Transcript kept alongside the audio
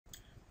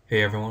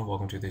Hey everyone,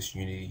 welcome to this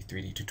Unity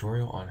 3D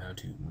tutorial on how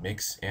to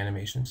mix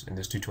animations. In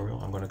this tutorial,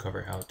 I'm going to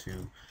cover how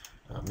to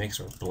mix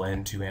or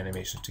blend two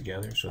animations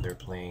together so they're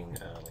playing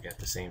like at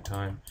the same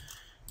time.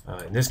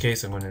 In this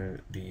case, I'm going to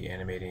be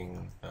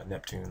animating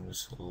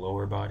Neptune's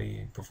lower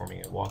body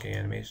performing a walking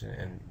animation,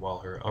 and while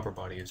her upper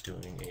body is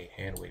doing a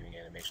hand waving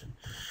animation.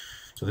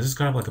 So this is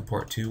kind of like a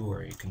part 2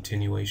 or a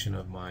continuation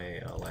of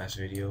my last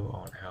video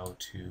on how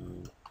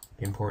to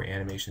import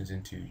animations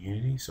into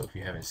Unity. So if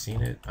you haven't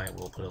seen it, I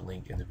will put a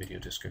link in the video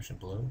description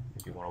below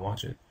if you want to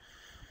watch it.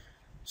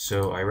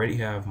 So I already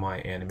have my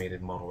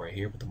animated model right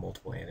here with the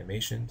multiple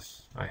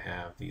animations. I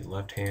have the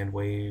left hand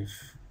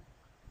wave,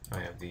 I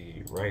have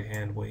the right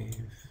hand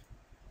wave,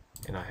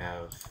 and I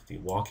have the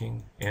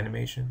walking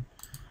animation.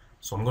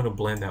 So I'm going to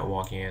blend that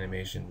walking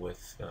animation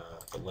with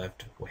the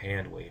left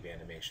hand wave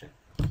animation.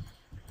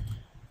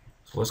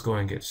 So let's go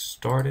ahead and get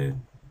started.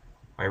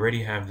 I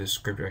already have this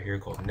script right here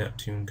called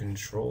Neptune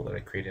Control that I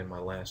created in my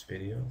last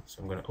video.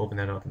 So I'm going to open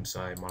that up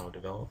inside Model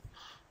Develop.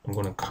 I'm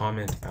going to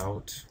comment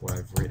out what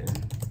I've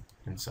written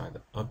inside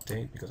the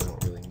update because I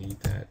don't really need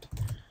that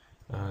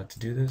to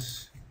do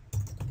this.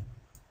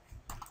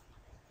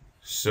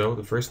 So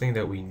the first thing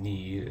that we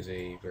need is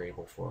a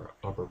variable for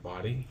our upper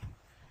body.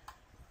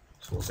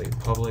 So we'll say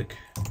public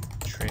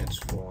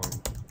transform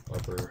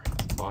upper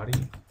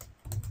body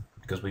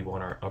because we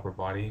want our upper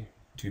body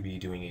to be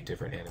doing a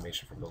different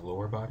animation from the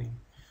lower body.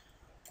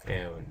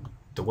 And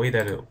the way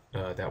that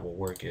that will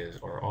work is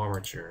our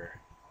armature,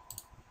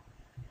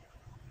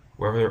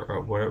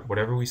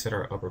 whatever we set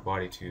our upper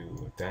body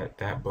to,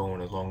 that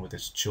bone along with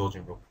its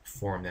children will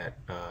perform that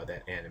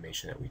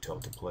animation that we tell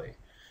it to play.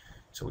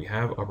 So we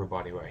have upper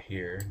body right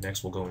here.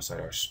 Next we'll go inside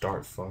our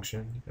start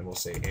function and we'll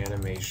say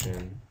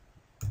animation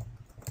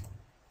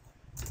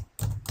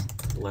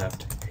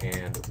left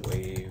hand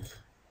wave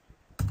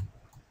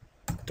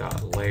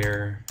dot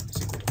layer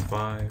is equal to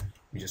 5.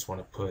 We just want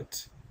to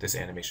put this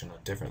animation on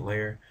a different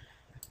layer.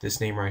 This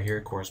name right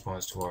here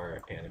corresponds to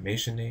our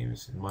animation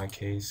names. In my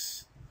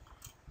case,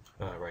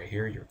 right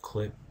here,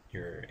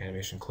 your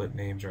animation clip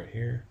names right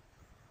here.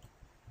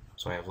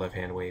 So I have left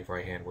hand wave,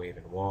 right hand wave,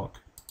 and walk.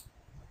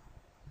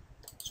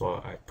 So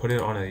I put it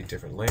on a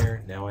different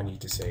layer. Now I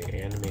need to say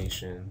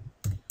animation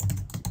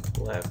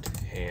left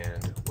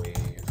hand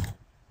wave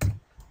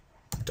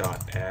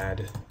dot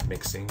add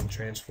mixing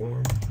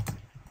transform.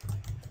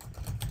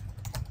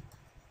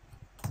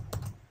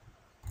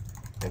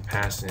 And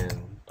pass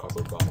in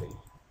upper body.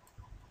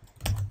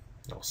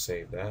 I'll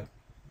save that.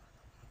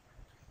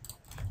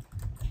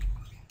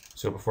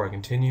 So before I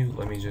continue,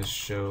 let me just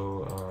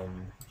show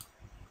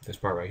this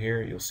part right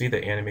here. You'll see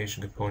the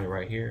animation component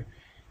right here,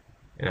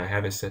 and I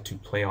have it set to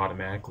play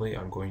automatically.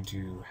 I'm going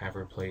to have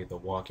her play the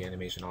walk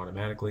animation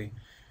automatically.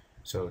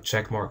 So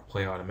check mark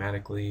play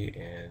automatically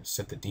and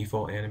set the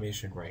default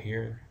animation right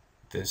here.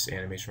 This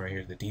animation right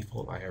here is the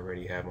default. I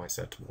already have mine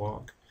set to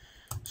walk.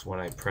 So when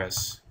I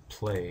press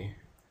play,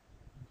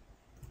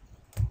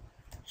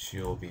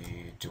 she'll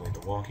be doing the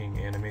walking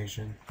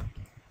animation.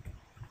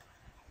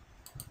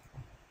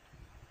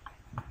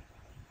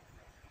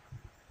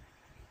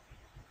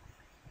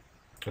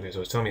 Okay, so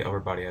it's telling me upper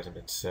body hasn't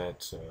been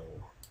set, so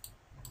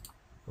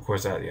of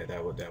course that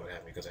would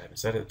happen because I haven't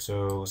set it.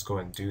 So let's go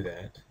ahead and do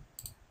that.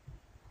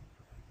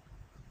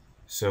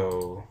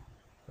 So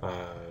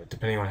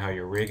depending on how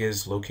your rig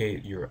is,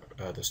 locate your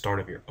the start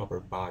of your upper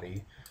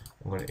body.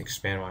 I'm going to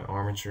expand my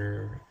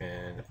armature,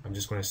 and I'm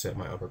just going to set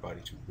my upper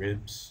body to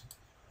ribs.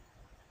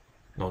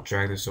 And I'll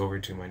drag this over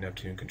to my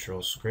Neptune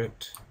control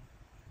script.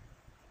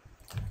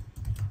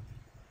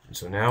 And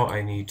so now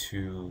I need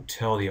to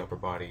tell the upper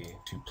body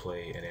to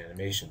play an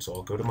animation. So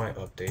I'll go to my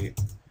update,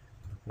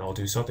 and I'll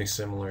do something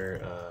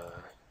similar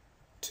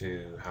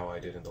to how I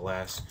did in the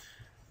last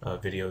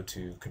video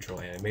to control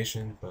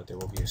animation, but there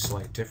will be a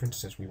slight difference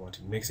since we want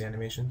to mix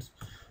animations.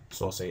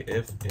 So I'll say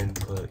if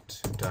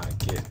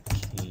input.get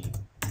key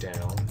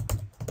down.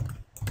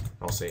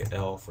 I'll say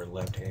L for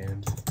left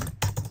hand.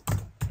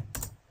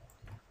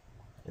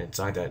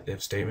 Inside that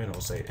if statement,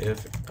 I'll say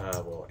if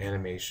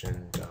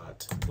animation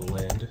dot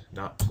blend,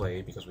 not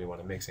play because we want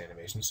to mix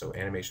animation. So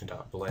animation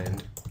dot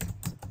blend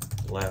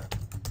left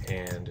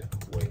hand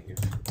wave.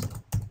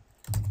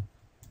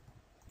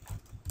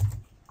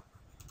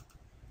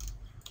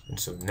 And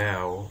so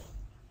now,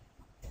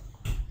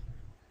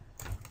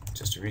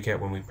 just to recap,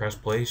 when we press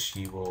play,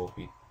 she will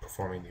be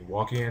performing the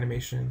walking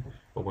animation,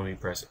 but when we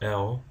press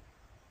L,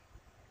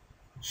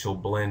 she'll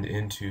blend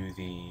into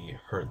the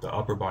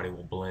upper body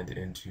will blend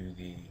into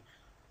the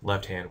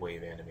left hand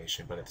wave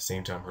animation, but at the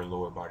same time her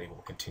lower body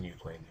will continue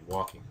playing the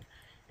walking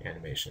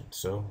animation.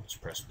 So let's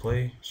press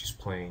play. She's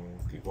playing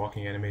the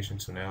walking animation,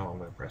 so now I'm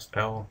going to press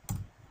L,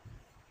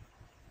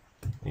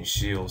 and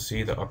she'll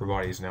see the upper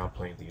body is now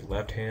playing the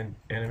left hand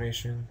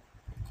animation,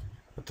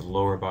 but the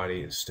lower body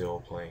is still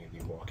playing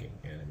the walking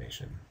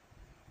animation.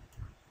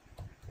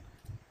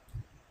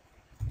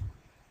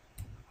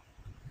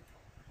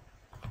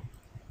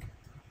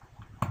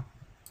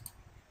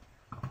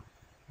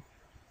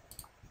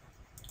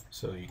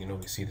 So you can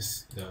only see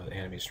this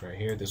animation right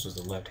here. This was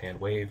the left hand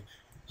wave.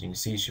 As you can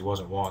see, she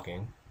wasn't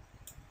walking.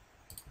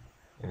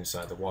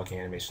 inside the walking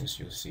animations,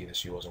 you'll see that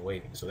she wasn't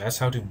waiting. So that's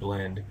how to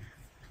blend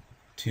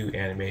two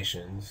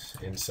animations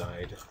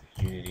inside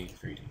Unity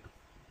 3D.